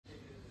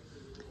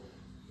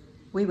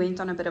We went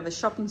on a bit of a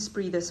shopping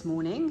spree this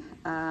morning.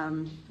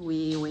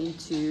 We went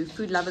to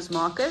Food Lovers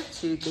Market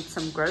to get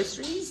some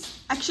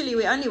groceries. Actually,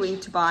 we only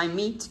went to buy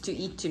meat to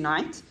eat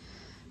tonight,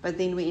 but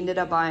then we ended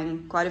up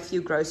buying quite a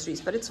few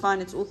groceries. But it's fine,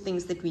 it's all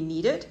things that we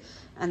needed.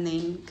 And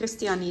then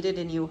Christian needed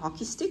a new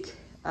hockey stick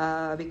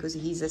because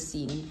he's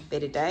seen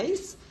better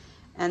days.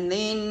 And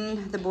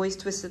then the boys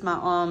twisted my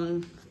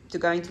arm to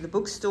go into the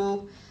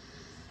bookstore,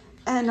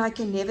 and I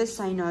can never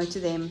say no to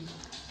them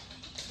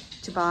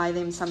to buy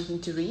them something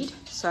to read.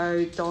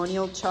 So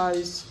Daniel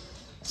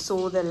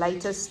saw the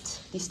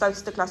latest Die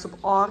Stoutste Klas op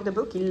Aarde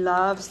book. He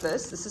loves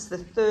this. This is the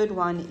third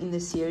one in the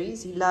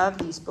series. He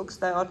loved these books.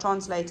 They are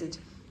translated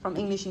from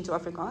English into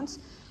Afrikaans,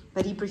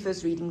 but he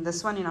prefers reading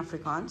this one in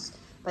Afrikaans,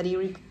 but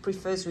he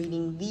prefers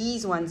reading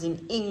these ones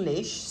in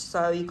English.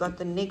 So he got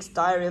the next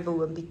Diary of a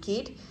Wimpy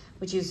Kid,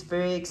 which he's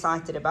very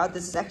excited about.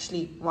 This is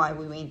actually why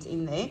we went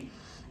in there.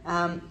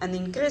 And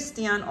then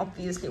Christian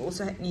obviously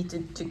also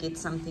needed to get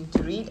something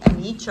to read, and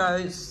he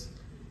chose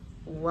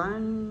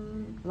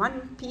one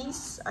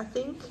piece, I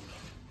think,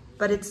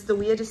 but it's the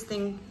weirdest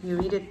thing. You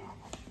read it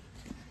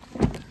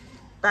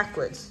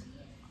backwards.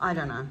 I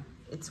don't know,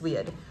 it's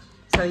weird.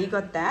 So he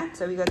got that.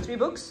 So we got 3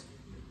 books.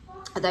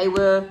 They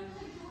were,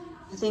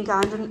 I think,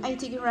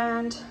 180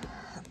 rand,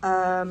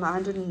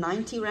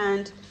 190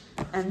 rand,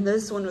 and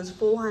this one was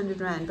 400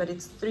 rand, but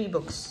it's 3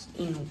 books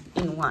in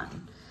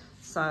one.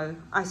 So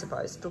I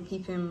suppose it'll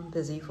keep him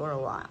busy for a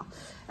while.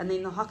 And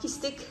then the hockey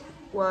stick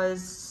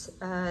was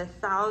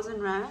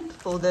 1,000 rand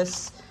for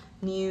this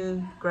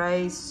new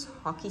Grace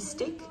hockey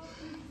stick.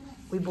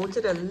 We bought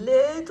it a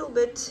little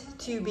bit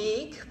too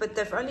big, but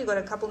they've only got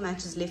a couple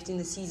matches left in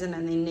the season,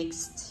 and then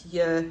next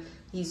year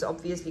he's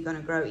obviously going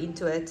to grow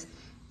into it.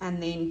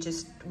 And then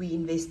we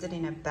invested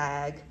in a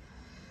bag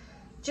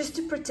just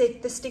to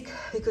protect the stick,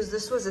 because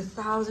this was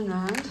 1,000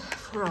 rand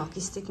for a hockey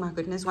stick. My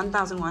goodness,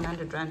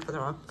 1,100 rand for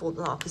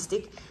the hockey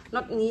stick.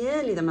 Not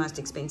nearly the most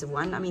expensive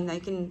one. I mean, they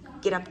can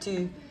get up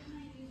to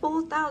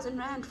 4,000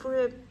 rand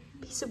for a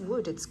piece of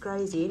wood. It's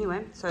crazy.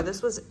 Anyway, so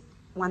this was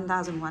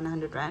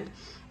 1,100 rand,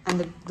 and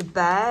the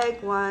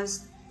bag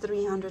was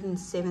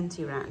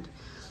 370 rand.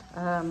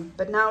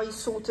 But now he's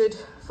sorted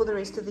for the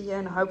rest of the year,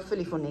 and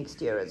hopefully for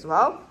next year as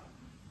well.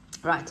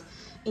 Right,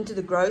 into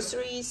the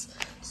groceries.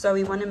 So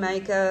we want to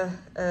make a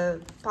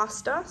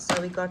pasta. So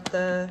we got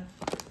the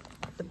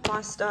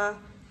pasta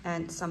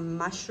and some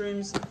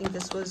mushrooms. I think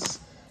this was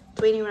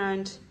 20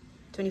 rand,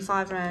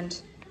 25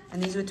 rand,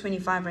 and these were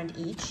 25 rand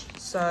each.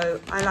 So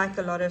I like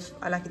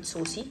it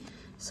saucy.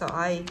 So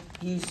I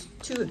use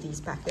 2 of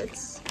these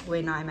packets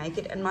when I make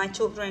it. And my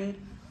children,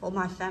 or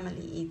my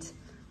family, eat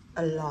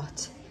a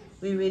lot.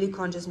 We really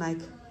can't just make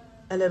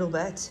a little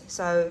bit.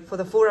 So for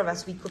the 4 of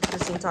us, we cook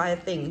this entire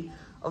thing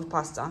of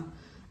pasta.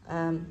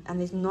 And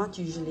there's not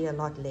usually a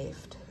lot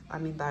left,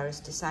 I'm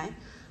embarrassed to say,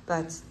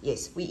 but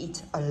yes, we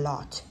eat a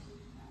lot.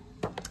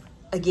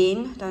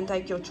 Again, don't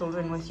take your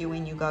children with you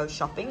when you go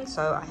shopping,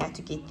 so I had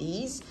to get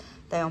these.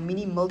 They are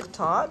mini milk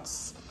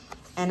tarts,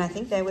 and I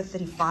think they were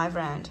 35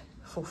 rand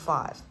for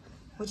 5,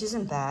 which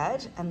isn't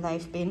bad, and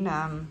they've been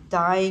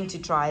dying to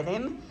try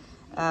them.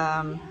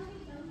 And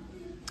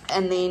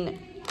then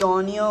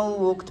Daniel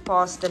walked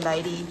past the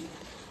lady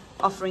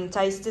offering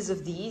tasters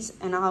of these,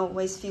 and I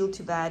always feel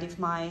too bad if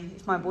my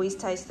boys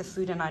taste the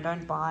food and I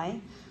don't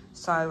buy.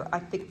 So I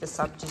picked this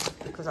up just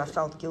because I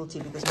felt guilty,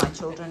 because my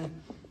children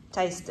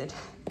tasted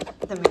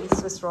the mini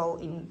Swiss roll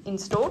in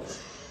store.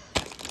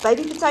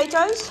 Baby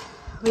potatoes,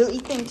 we'll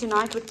eat them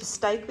tonight with the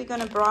steak we're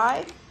going to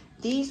fry.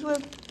 These were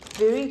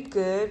very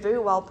good, very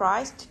well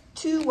priced.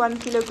 2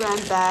 1-kilogram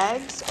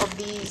bags of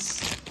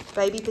these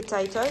baby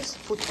potatoes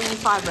for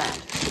 25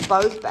 rand for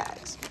both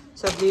bags.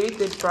 So very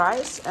good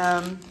price.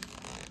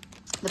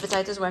 The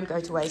potatoes won't go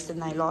to waste,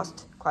 and they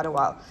last quite a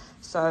while.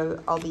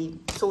 So I'll be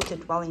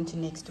sorted well into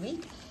next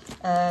week.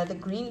 The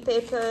green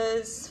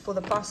peppers for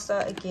the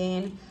pasta,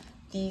 again,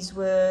 these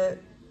were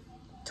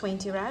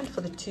 20 rand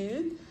for the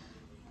 2.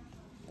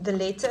 The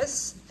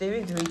lettuce,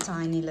 very, very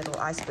tiny little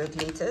iceberg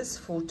lettuce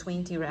for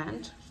 20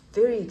 rand.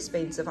 Very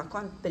expensive. I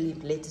can't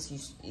believe lettuce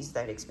is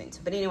that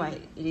expensive. But anyway,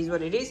 it is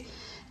what it is.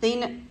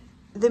 Then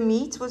the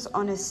meat was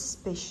on a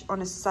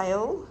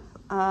sale.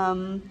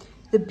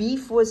 The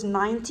beef was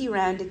 90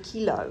 rand a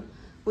kilo,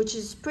 which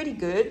is pretty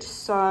good.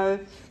 So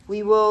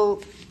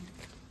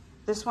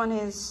this one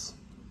is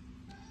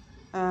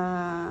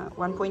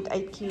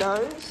 1.8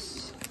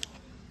 kilos.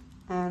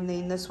 And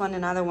then this one,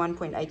 another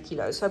 1.8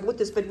 kilos. So I bought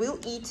this, but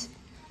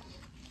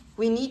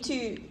we need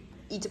to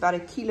eat about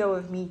 1 kilo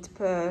of meat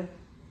per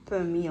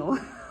meal.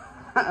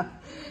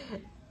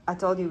 I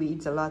told you we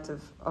eat a lot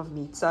of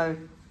meat. So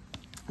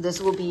this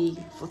will be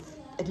for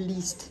at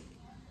least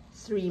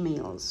 3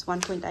 meals.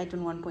 1.8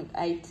 and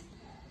 1.8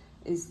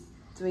 is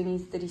 20,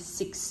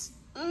 36.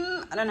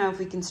 I don't know if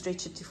we can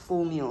stretch it to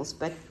 4 meals,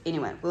 but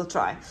anyway, we'll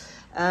try.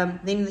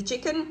 Then the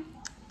chicken,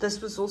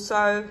 this was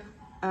also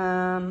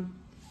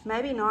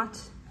maybe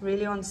not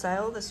really on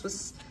sale. This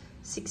was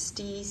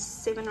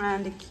 67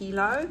 rand a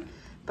kilo,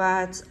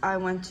 but I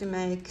want to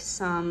make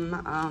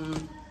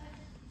some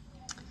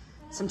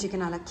some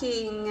chicken a la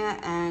king,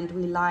 and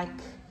we like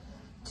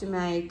to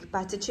make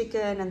butter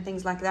chicken and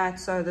things like that.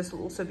 So this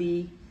will also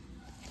be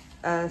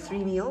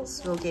 3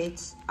 meals we'll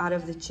get out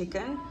of the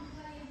chicken.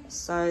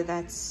 So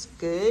that's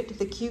good.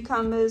 The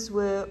cucumbers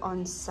were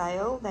on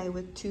sale. They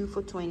were 2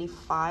 for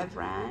 25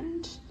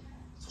 rand.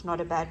 It's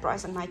not a bad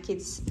price. And my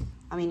kids,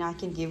 I mean, I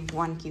can give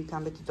 1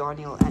 cucumber to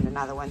Daniel and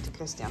another one to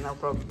Christian. They'll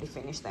probably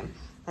finish them.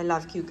 They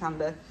love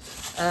cucumber.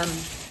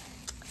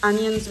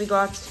 Onions we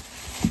got.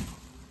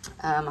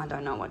 I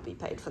don't know what we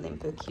paid for them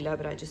per kilo,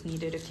 but I just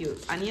needed a few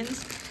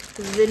onions.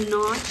 The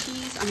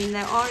nachos, I mean,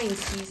 they are in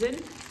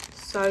season.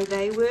 So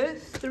they were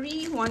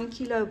 3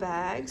 1-kilo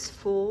bags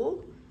for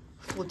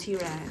 40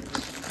 rand,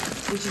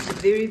 which is a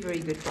very, very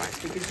good price,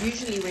 because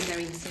usually when they're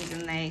in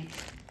season, they,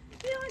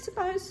 yeah, I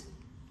suppose,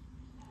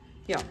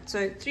 yeah,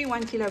 so 3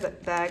 1-kilo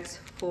bags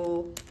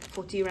for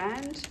 40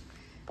 rand.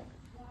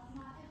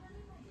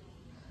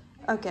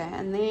 Okay,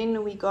 and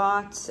then we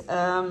got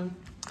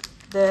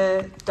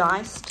the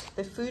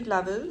Food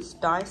Lovers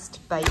diced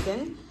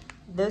bacon.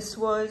 This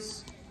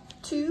was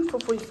 2 for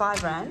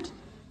 45 rand,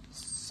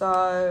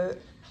 so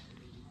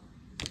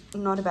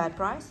not a bad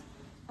price.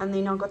 And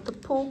then I got the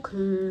pork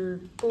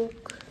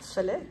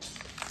fillet.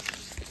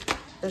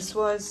 This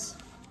was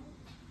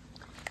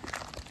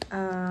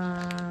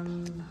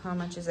how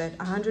much is that?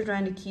 100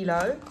 rand a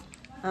kilo.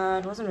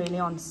 It wasn't really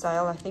on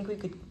sale. I think we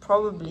could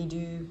probably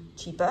do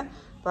cheaper,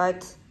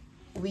 but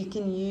we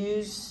can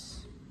use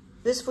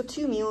this for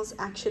 2 meals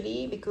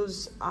actually,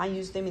 because I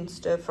use them in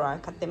stir fry. I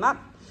cut them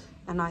up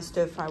and I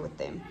stir fry with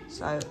them,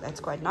 so that's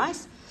quite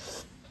nice.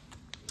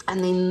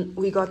 And then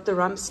we got the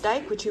rump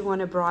steak, which we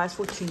want to braai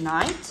for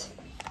tonight.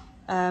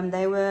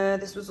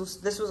 This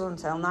was on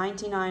sale,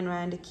 99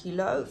 rand a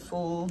kilo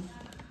for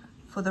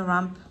the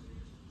rump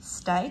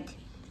steak,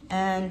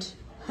 and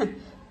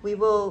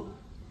we'll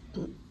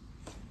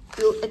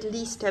at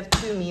least have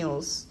 2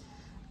 meals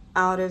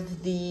out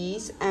of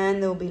these,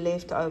 and there'll be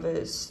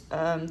leftovers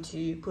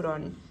to put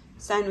on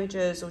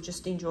sandwiches or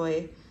just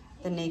enjoy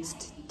the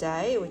next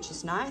day, which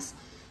is nice.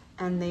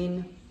 And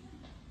then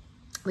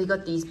we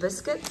got these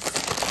biscuits,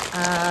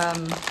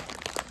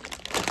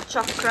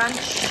 choc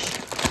crunch,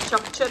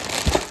 choc chip,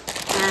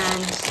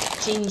 and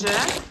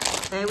ginger.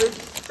 They were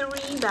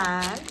 3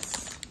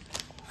 bags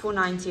for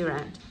 90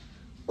 rand,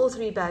 or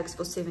 3 bags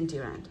for 70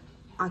 rand.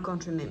 I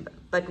can't remember,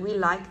 but we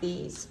like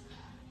these.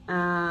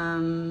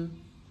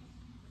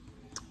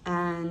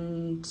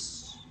 And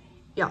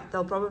yeah,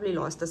 they'll probably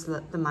last us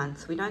the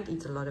month. We don't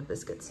eat a lot of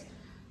biscuits,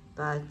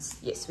 but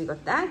yes, we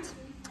got that.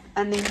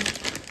 And then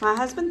my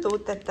husband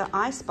thought that the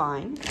eye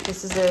spine,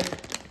 this is a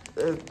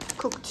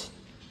cooked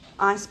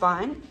eye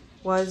spine,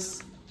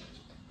 was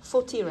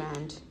 40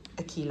 rand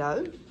a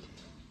kilo,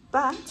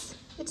 but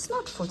it's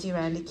not 40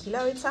 rand a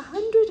kilo, it's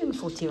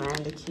 140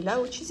 rand a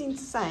kilo, which is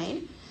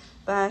insane.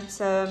 But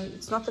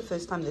it's not the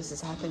first time this has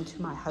happened to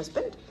my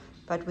husband.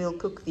 But we'll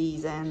cook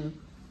these, and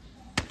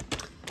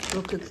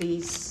we'll cook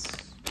these,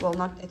 well,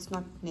 it's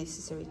not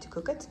necessary to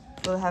cook it.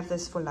 We'll have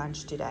this for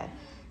lunch today.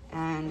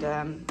 And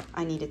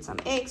I needed some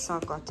eggs, so I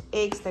got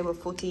eggs. They were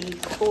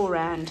 44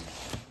 rand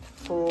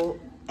for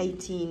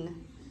 18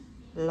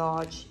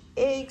 large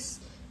eggs.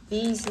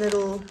 These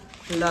little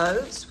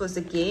loaves was,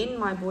 again,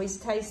 my boys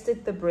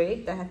tasted the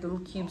bread. They had little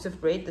cubes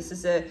of bread. This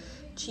is a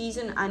cheese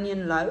and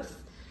onion loaf,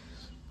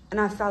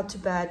 and I felt too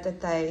bad that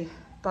they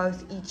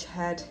both each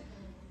had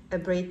a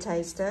bread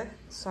taster,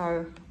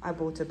 so I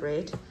bought a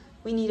bread.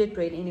 We needed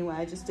bread anyway.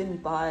 I just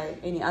didn't buy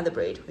any other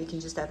bread. We can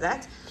just have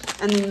that.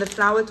 And then the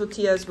flour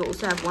tortillas, we'll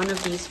also have one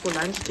of these for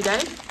lunch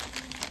today.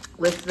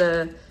 With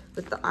the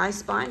eye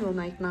spine, we'll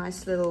make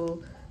nice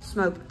little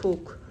smoked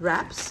pork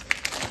wraps.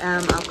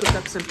 I'll cook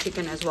up some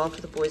chicken as well for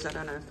the boys. I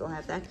don't know if they'll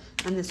have that.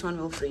 And this one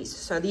will freeze.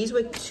 So these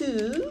were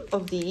 2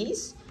 of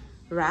these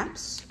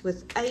wraps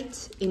with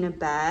 8 in a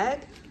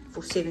bag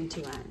for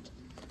 70 rand.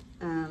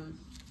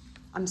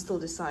 I'm still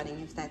deciding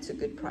if that's a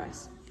good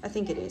price. I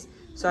think it is.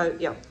 So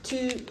yeah,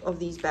 2 of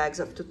these bags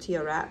of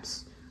tortilla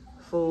wraps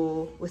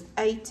with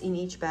 8 in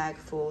each bag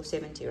for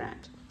 70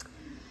 rand.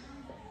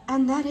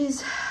 And that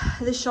is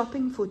the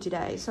shopping for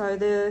today. So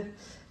the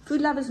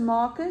Food Lovers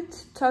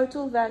Market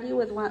total value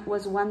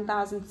was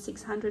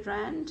 1,600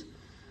 rand.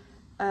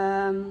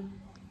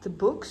 The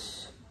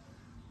books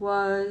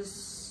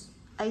was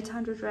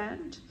 800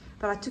 rand,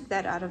 but I took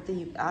that out of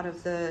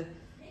the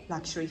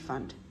luxury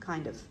fund,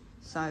 kind of.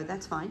 So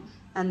that's fine.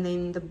 And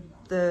then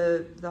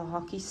the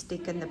hockey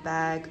stick and the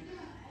bag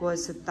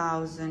was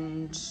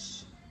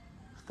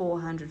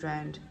 1,400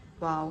 rand.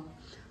 Wow.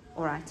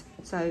 All right.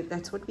 So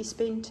that's what we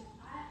spent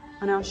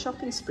on our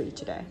shopping spree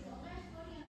today.